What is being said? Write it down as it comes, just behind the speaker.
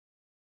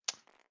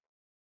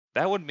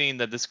That would mean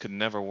that this could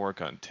never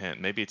work on 10.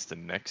 Maybe it's the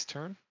next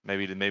turn.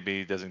 Maybe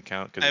it doesn't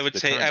count because the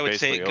turn's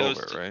basically it goes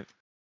over, right?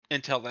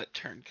 Until that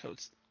turn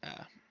comes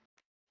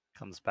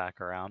back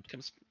around.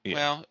 Yeah.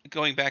 Well,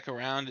 going back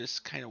around is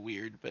kind of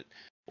weird, but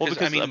well,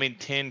 because I mean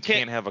 10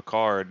 can't have a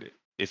card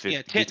if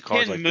it gets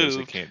cards like this.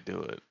 It can't do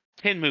it.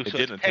 10 moves, so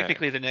it's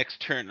technically the next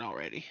turn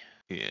already.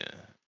 Yeah,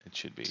 it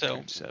should be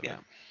turn 7. Yeah.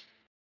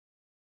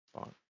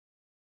 Fine.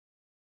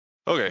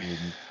 Okay.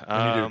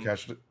 I need to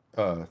catch it.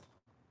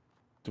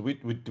 Do we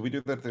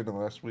do that at the end of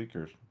last week,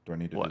 or do I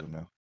need to do them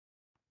now?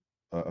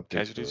 Update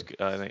casualties.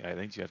 I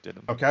think you have to do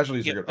them. Oh,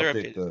 casualties are gonna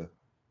update the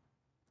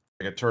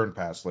like a turn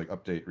pass, like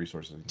update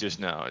resources. Just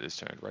now, I just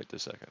turned right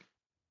this second.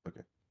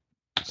 Okay.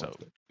 So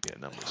yeah,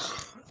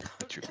 numbers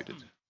attributed.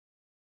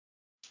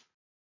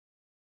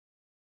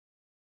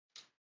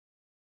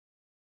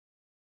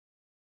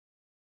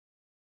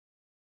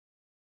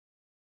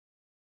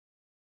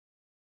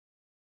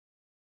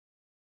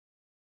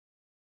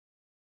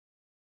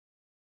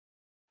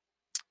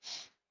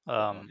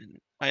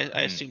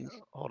 I assume.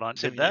 Hold on.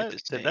 Did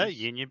that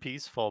union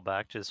piece fall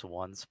back just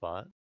one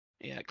spot?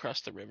 Yeah, across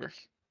the river.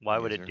 Why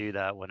would it do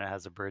that when it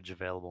has a bridge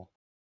available?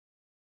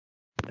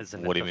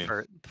 Isn't it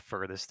the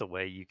furthest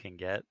away you can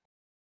get?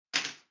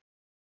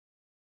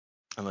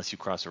 Unless you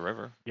cross a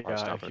river. Yeah,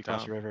 if you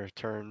cross a river,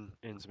 turn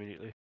ends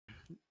immediately.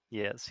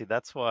 Yeah, see,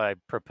 that's why I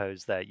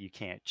proposed that you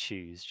can't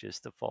choose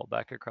just to fall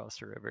back across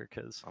the river,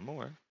 because... I'm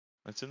aware.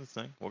 That's in the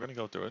thing. We're going to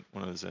go through it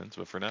when it ends,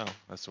 but for now,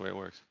 that's the way it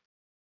works.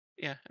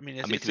 Yeah, I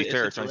mean, to be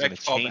fair, it's not going to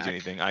change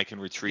anything. I can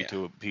retreat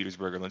to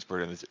Petersburg or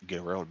Lynchburg and get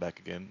a railroad back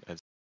again.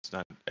 It's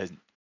not as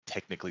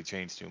technically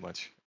changed too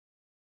much.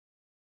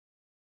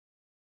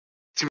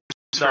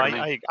 No,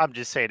 I'm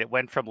just saying it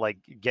went from like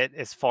get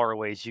as far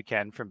away as you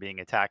can from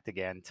being attacked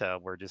again to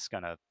we're just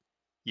going to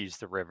use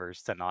the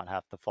rivers to not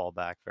have to fall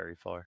back very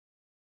far.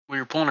 Well,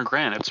 you're pulling a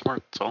grant. It's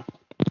smart, that's all.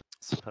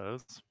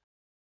 Suppose.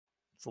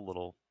 It's a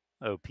little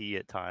OP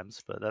at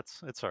times, but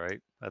it's all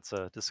right. That's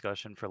a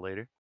discussion for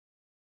later.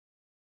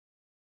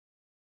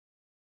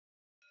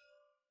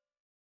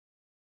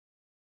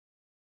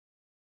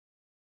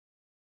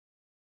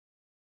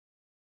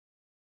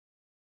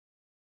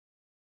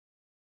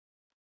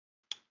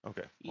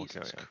 Okay.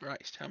 Jesus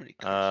Christ, how many?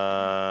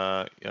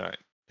 All right.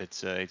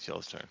 It's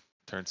HL's turn.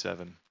 Turn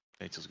 7.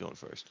 HL's going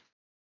first.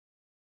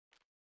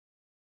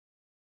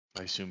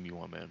 I assume you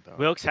want manpower.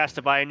 Wilkes has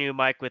to buy a new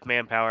mic with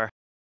manpower.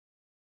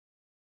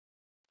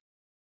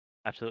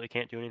 Absolutely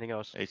can't do anything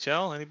else.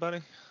 HL,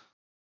 anybody?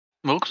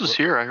 Wilkes was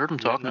here. I heard him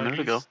talking a minute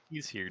ago.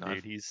 He's here,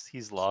 dude.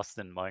 He's lost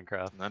in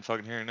Minecraft. Not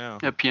fucking here now.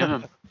 Yeah, PM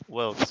him.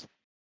 Wilkes.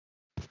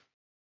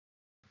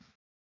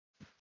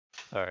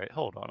 All right,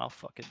 hold on. I'll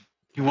fucking.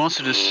 He wants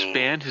to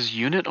disband his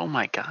unit? Oh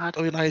my god.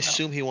 I mean, I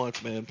assume he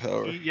wants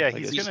manpower.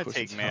 He's gonna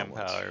take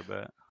manpower,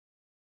 but.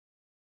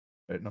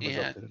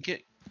 Yeah,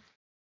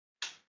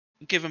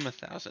 give him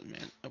 1,000,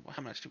 man. Oh,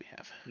 how much do we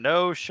have?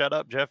 No, shut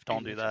up, Jeff.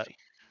 Don't do that.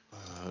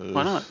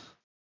 Why not?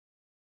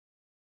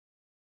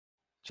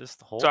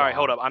 Just hold. Sorry, on.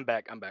 hold up. I'm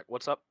back.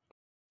 What's up?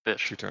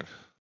 Fish. Your turn.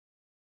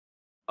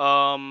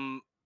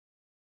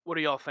 What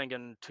are y'all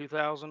thinking?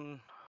 2,000?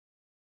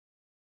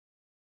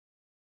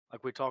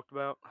 Like we talked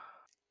about?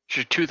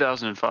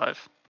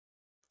 2005.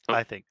 Oh.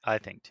 I think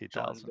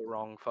 2,000. The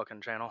wrong fucking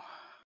channel.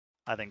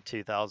 I think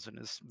 2,000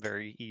 is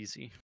very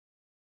easy.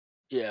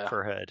 Yeah.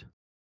 Per head.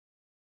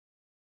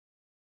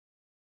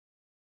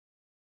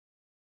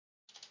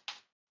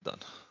 Done.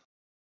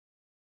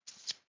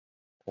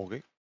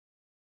 Okay.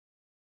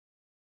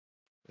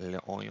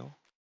 Leonio.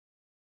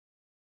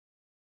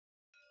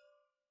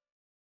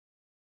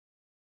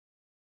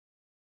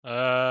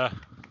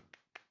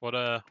 What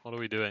are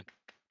we doing?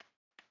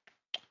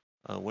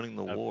 Winning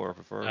the war,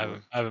 preferably.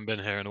 I haven't been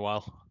here in a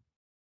while.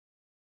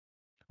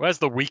 Where's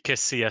the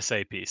weakest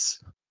CSA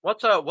piece?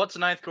 What's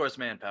Ninth Corps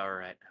manpower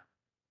right now?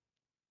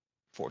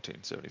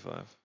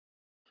 1475.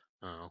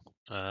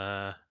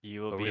 Oh.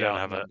 You will be don't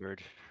have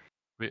outnumbered.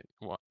 We're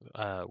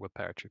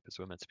paratroopers.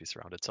 We're meant to be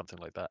surrounded, something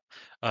like that.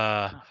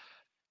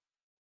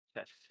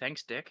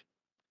 Thanks, Dick.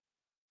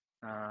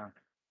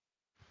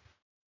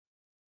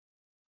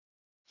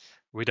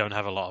 We don't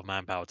have a lot of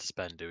manpower to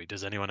spend, do we?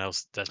 Does anyone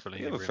else desperately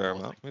We have a fair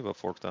amount. We have about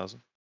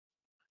 4,000.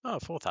 Oh,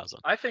 4,000.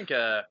 I think.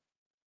 We'll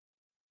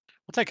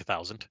take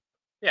 1,000.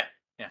 Yeah.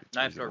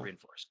 Ninth Corps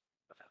reinforced.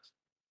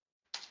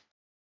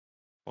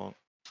 1,000.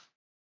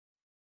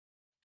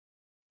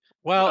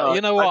 Well,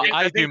 you know what?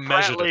 I do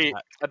measured Pratley,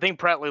 I think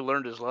Pratley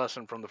learned his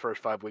lesson from the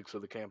first 5 weeks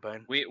of the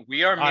campaign.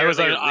 We are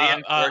merely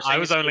reinforcing. I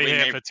was only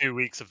here for 2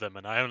 weeks of them,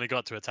 and I only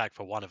got to attack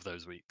for 1 of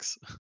those weeks.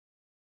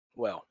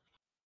 Well,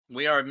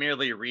 we are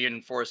merely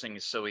reinforcing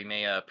so we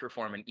may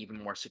perform an even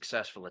more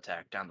successful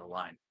attack down the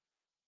line.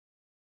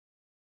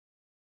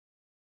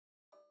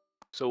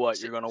 So what?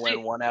 You're going to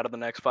win 1 out of the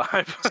next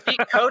 5? See,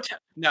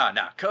 No.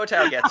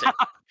 Kotal gets it.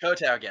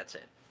 Kotal gets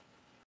it.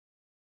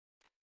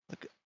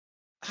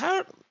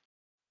 How?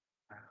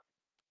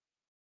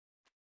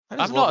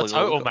 I'm not a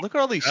total man. Look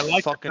at all these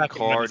fucking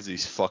cards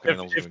these fucking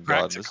animals have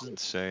gotten. This is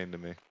insane to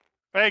me.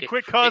 Hey,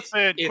 quick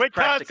cussing! Quick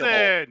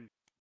cussing!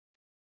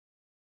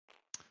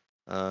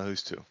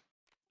 Who's 2?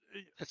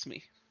 That's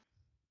me.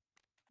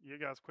 You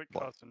guys quit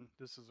What? cussing.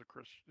 This is a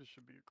This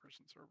should be a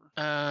Christian server.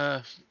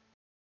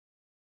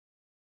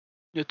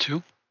 Yeah, 2.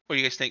 What do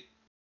you guys think?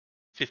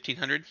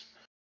 1,500.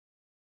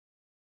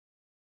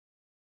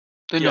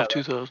 Then Yeah, have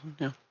 2,000.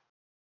 Yeah.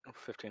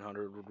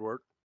 1,500 would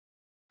work,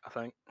 I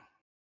think.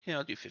 Yeah,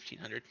 I'll do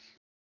 1,500.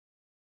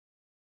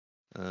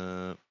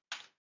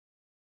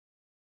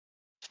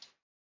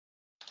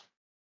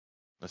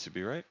 That should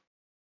be right.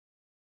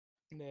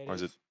 That Or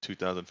is it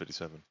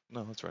 2,057?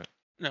 No, that's right.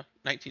 No,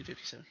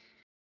 1957.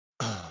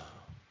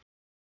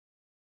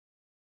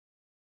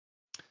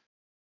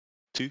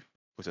 2,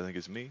 which I think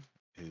is me,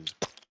 is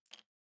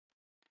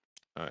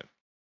alright.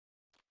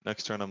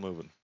 Next turn I'm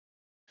moving.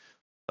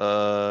 3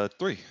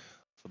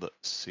 for the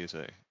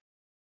CSA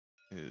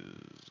is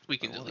We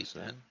can I wanna delete say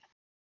that.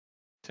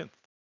 10th.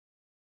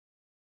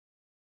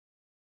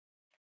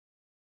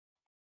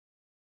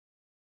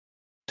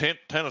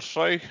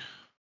 Tennessee.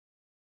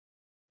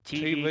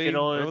 TV,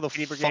 whatever the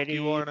fuck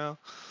you are now.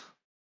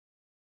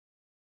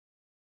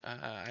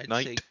 I'd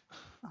Knight. say.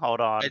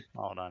 Hold on.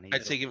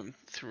 I'd say give him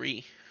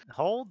 3.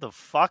 Hold the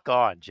fuck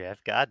on,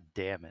 Jeff. God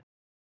damn it.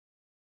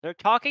 They're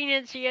talking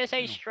in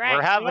CSA strats.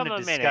 We're having Give a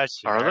 'em minute.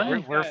 discussion. Are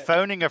right? they? We're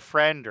phoning a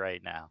friend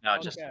right now. No,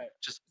 Okay,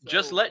 just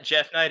so- let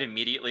Jeff Knight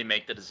immediately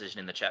make the decision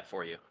in the chat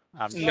for you.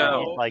 I'm sure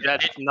No, you'd like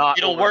that's that. not.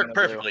 It'll what we're work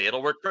gonna do. perfectly.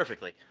 It'll work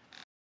perfectly.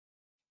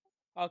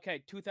 Okay,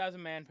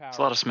 2,000 manpower. It's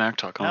a lot of smack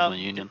talk coming from the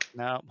Union.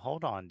 No,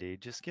 hold on,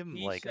 dude. Just give him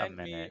He like a sent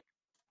me- minute.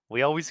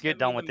 We always sent get me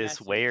done the with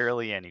this way message.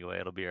 early anyway.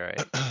 It'll be all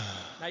right.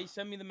 Now you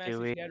send me the we-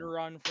 message. He had to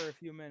run for a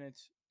few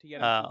minutes to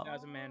get him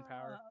 2,000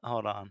 manpower.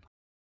 Hold on.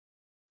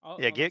 Oh,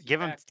 Yeah, oh, this is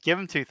give him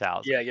back.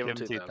 2,000. Yeah, give him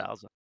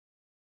 2,000.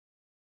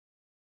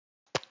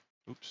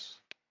 Oops.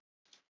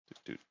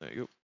 There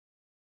you go.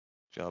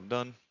 Job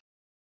done.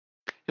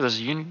 Yeah, there's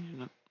a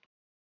Union.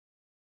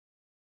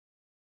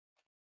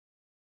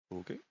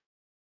 Okay.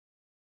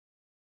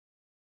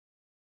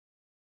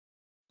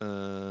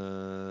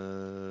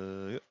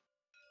 Yep.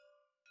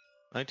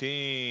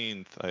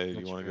 19th.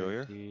 You want to go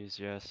here? Please,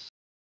 yes.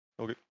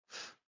 Okay.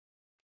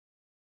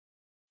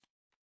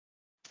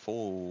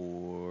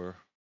 4.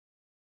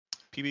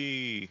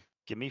 PB.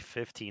 Give me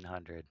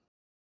 1,500.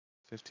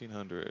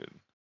 1,500.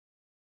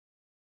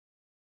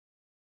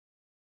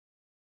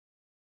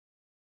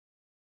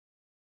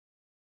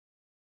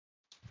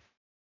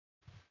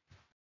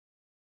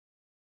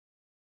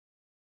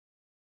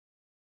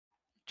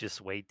 Just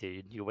wait,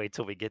 dude. You wait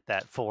till we get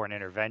that foreign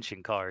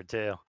intervention card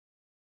too.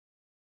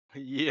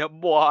 Yeah,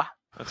 boy.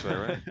 That's right,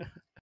 right?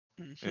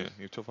 Yeah,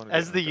 you're 1,200.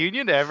 Has the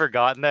Union ever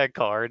gotten that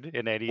card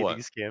in any What? of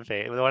these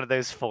campaigns? One of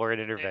those foreign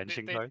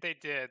intervention they, cards? They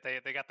did.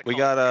 They got the. We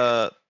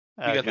color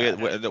got Okay.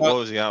 what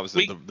was the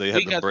opposite? They had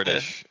we the got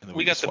British, and then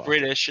we got just the swapped.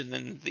 British, and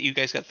then you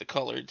guys got the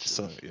colored.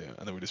 So yeah,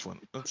 and then we just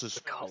went. Let's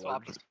just Colored.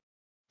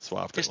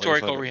 swapped it.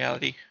 Historical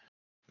reality.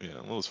 Yeah,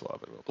 we'll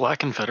swap it. Black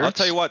Confederates. I'll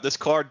tell you what, this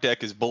card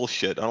deck is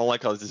bullshit. I don't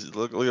like how this.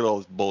 Look at all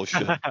this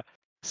bullshit.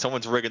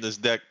 Someone's rigging this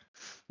deck.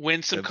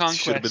 Win some It conquest.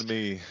 should have been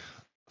me.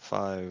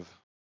 5.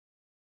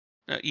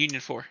 Union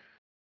 4.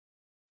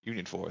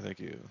 Union 4. Thank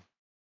you.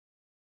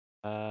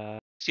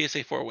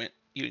 CSA 4 went.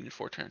 Union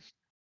 4 turn.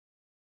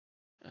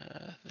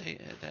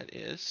 That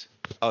is.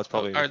 Oh, it's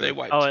probably. Are they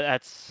wiped? Oh,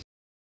 that's.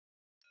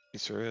 He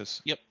sure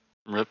is. Yep.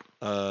 Rip.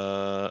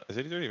 Is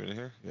 83 even in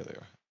here? Yeah, they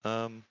are.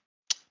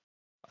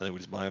 I think we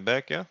just buy him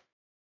back. Yeah.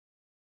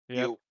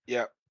 Yep.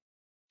 Yeah.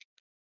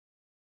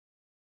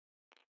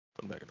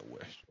 Put him back in the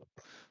west.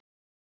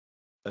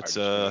 That's just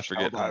I finished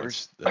forget how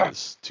Outriders. much that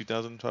is.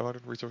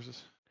 2,500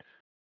 resources. I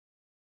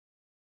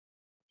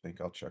think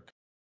I'll check.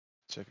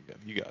 Check again.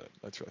 You got it.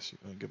 I trust you.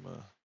 I'll give him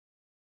a.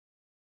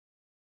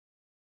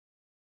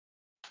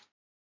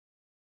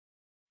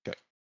 Okay.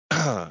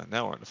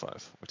 Now we're on to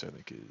 5, which I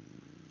think is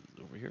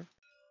over here.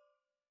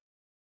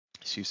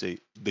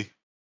 CSA-A.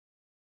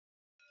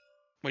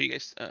 What do you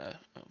guys?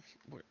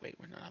 Wait,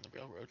 we're not on the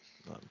railroad.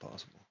 Not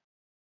impossible.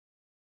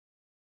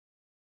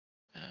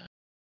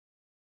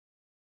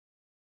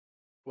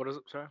 What is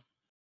it, sir?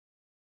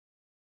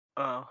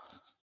 The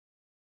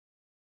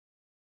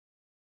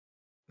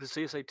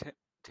CSA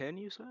 10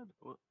 you said?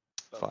 What?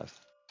 5.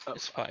 Oh,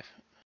 It's 5.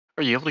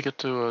 Are you able to get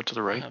to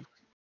the right?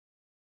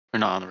 You're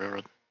not on the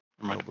railroad.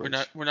 No We're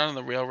bridge. not on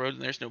the railroad,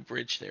 and there's no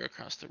bridge there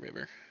across the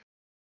river.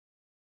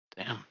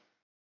 Damn.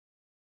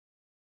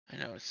 I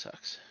know it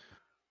sucks.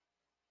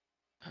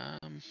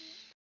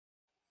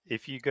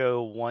 If you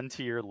go 1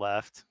 to your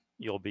left,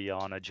 you'll be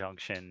on a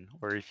junction,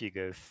 or if you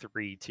go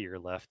 3 to your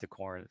left to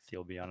Corinth,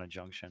 you'll be on a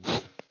junction.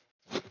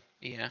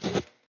 Yeah.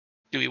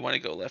 Do we want to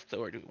go left though,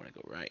 or do we want to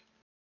go right?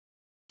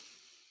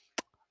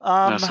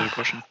 That's the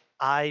question.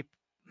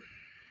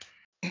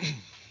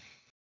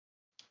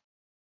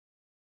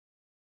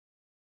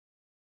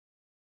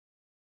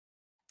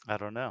 I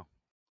don't know.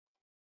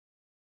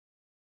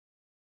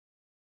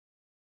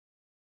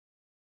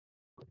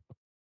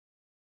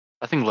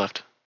 I think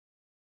left.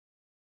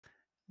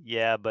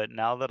 Yeah, but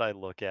now that I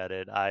look at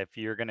it, if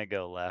you're gonna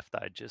go left,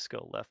 I'd just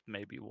go left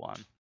maybe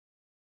 1.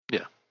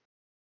 Yeah.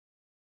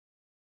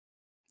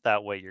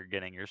 That way you're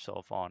getting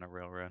yourself on a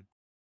railroad.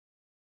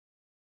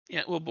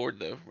 Yeah, we'll board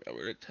the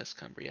railroad at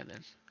Tuscumbria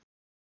then.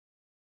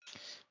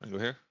 I go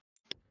here.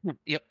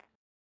 Yep.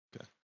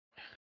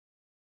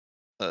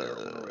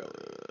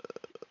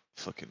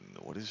 Fucking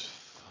what is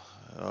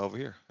over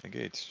here?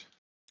 Engaged.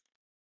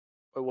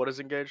 Wait, what is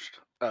engaged?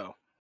 Oh.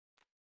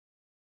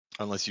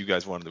 Unless you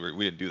guys wanted to,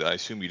 we didn't do that. I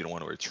assume you didn't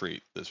want to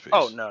retreat this piece.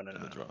 Oh no.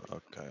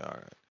 Okay, all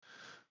right.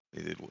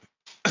 They did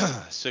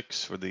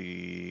 6 for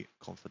the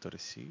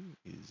Confederacy.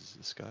 Is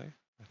this guy?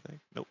 I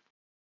think. Nope.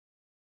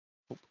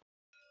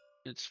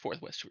 It's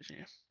 4th West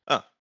Virginia.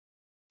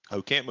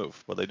 Oh, can't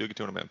move, but they do get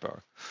 200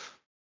 manpower.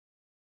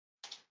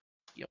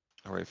 Yep.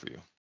 Hooray for you.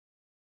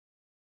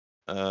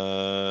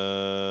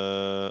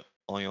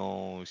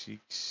 Ion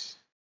 6.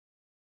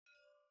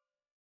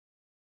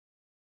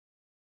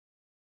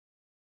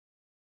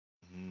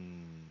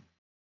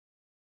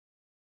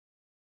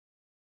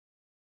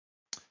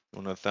 You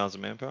want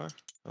 1,000 manpower?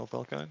 Oh,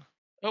 Falcon?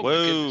 Oh, Whoa! my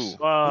goodness.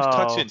 Who's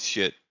touching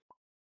shit?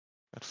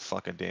 God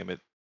fucking damn it.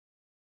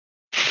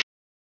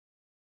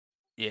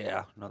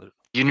 Yeah, another.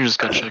 Union just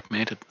got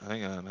checkmated.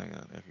 Hang on.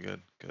 Yeah,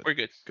 good. We're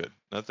good. Good.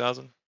 Another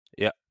 1,000?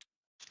 Yeah.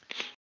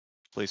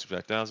 Please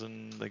subtract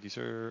 1,000. Thank you,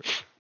 sir.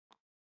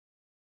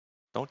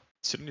 Don't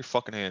sit on your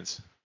fucking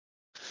hands.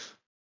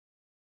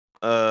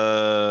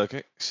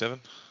 Okay, 7.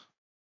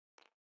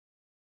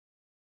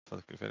 For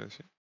the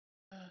Confederacy.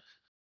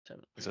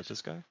 7. Is that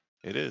this guy?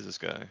 It is this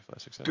guy. 5,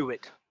 6, 7. Do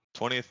it.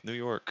 20th, New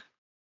York.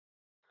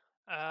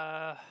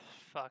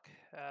 Fuck.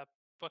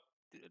 But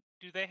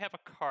do they have a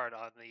card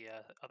on the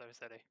other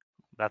city?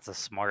 That's a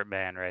smart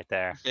man right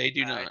there. They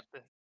do not.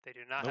 They do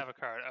not Nope. have a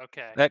card.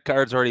 Okay. That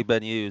card's already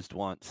been used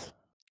once.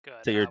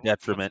 Good. To your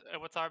detriment.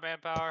 What's our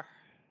manpower?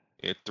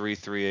 Yeah,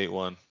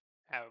 3,381.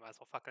 Yeah, we might as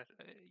well fucking.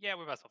 Yeah,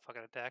 we might as well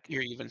fucking attack.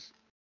 You're even.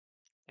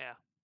 Yeah.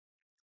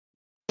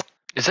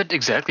 Is that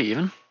exactly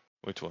even?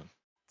 Which one?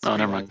 Oh,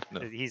 never mind.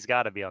 No. He's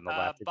got to be on the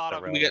left. It's the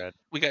bottom. railroad.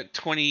 We got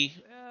 20.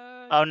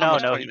 Oh no,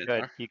 almost no, 20 he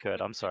manpower. could. He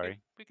could. I'm sorry.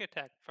 We could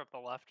attack from the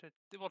left.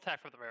 We'll attack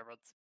from the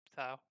railroads.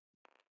 So.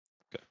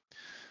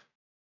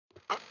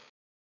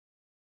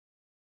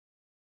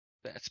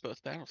 That's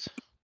both battles.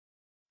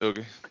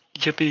 Okay.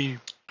 Yippee.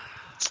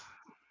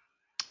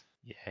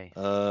 Yay.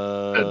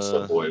 And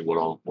subway would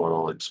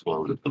all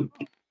exploded. All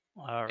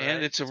right.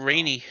 And it's a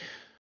rainy.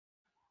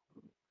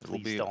 It'll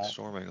be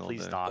storming all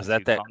Please day. not. Is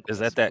that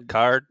that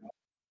card?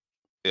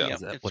 Yeah.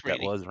 Is that it's what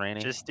raining. that was,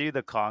 raining? Just do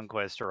the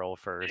conquest roll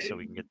first, so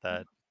we can get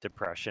that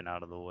depression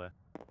out of the way.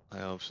 I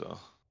hope so.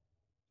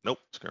 Nope.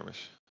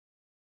 Skirmish.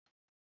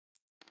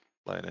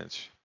 By an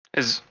inch.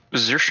 Is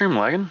your stream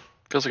lagging?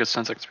 Feels like it's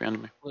 10 seconds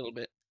behind me. A little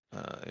bit.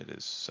 It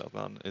is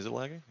southbound. Is it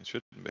lagging? It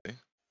shouldn't be.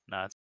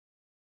 No, it's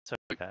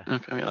okay.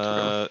 Okay,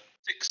 yeah,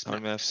 6 how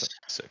many maps.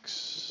 maps?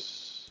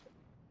 6.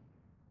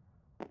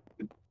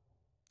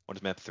 What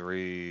is map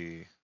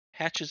 3?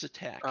 Hatches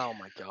attack. Oh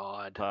my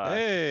god.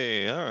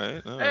 Hey, all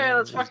right. Hey,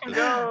 let's fucking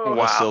go.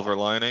 A silver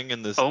lining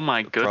in this. Oh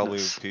my Probably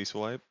goodness. peace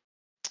wipe.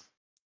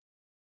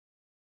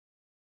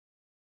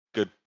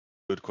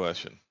 Good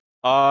question.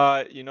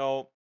 You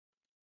know,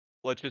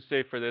 let's just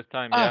say for this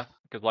time, yeah,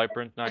 because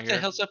Lightburn's not What here. the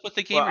hell's up with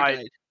the gamer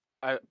guide?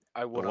 I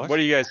would. What? What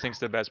do you guys think's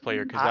the best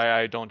player? Because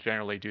I don't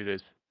generally do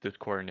this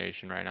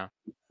coordination right now.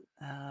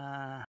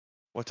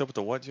 What's up with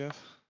the what,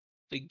 Jeff?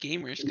 The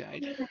gamer's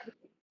guide.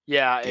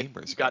 Yeah, it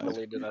Gamers got guide.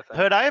 deleted, I think.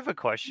 Hood, I have a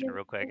question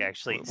real quick.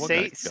 Actually, What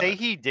say guy? say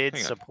he did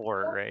Hang on.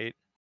 support, right?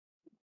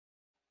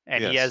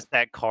 And he Yes. has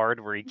that card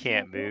where he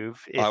can't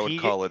move. If I would he,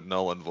 call it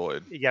null and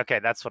void. Yeah, okay,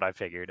 that's what I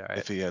figured. All right.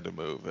 If he had to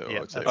move, I Yeah,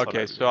 would say. that's what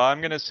Okay, I so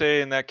I'm gonna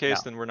say in that case,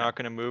 No. then we're not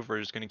gonna move. We're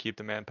just gonna keep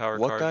the manpower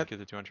What card got and get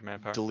the 200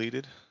 manpower.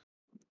 deleted.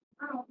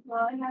 Do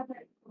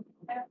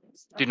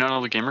you not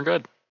know the gamer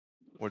guide?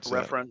 What's that?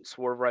 Reference,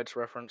 War of Rights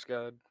reference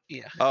guide.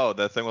 Yeah. Oh,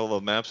 that thing with all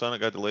the maps on it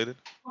got deleted.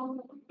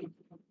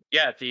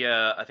 Yeah,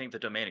 I think the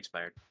domain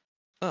expired.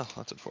 Oh,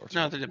 that's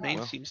unfortunate. No, the domain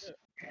Well, seems.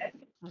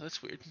 Well,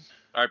 that's weird.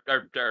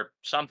 Or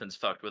something's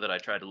fucked with it. I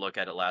tried to look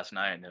at it last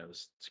night and it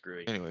was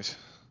screwy. Anyways,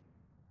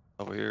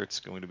 over here it's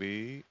going to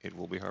be. It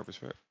will be Harper's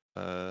Ferry.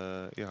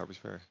 Yeah, Harper's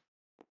Ferry.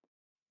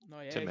 No,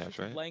 yeah, 10 it's maps, just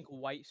a right? blank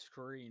white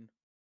screen.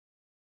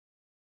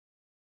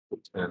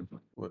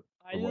 What?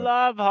 I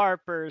love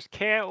Harper's.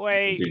 Can't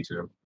wait.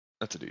 D2.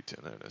 That's a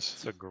D10. There it is.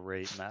 It's a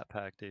great map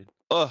pack, dude.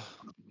 Oh,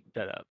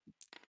 Shut up.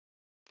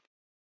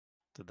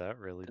 Did that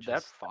really Did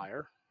just? that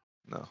fire?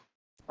 no.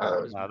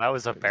 No, that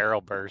was a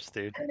barrel burst,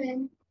 dude.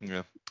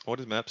 Yeah. What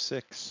is map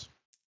 6?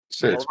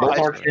 6. War of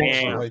More Rights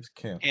camp. Right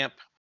camp. Amp.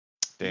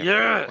 Damn.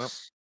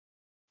 Yes.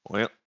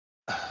 Well,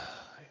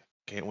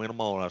 can't win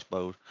them all, I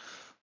suppose.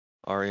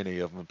 Or any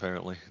of them,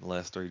 apparently, in the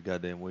last 3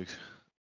 goddamn weeks.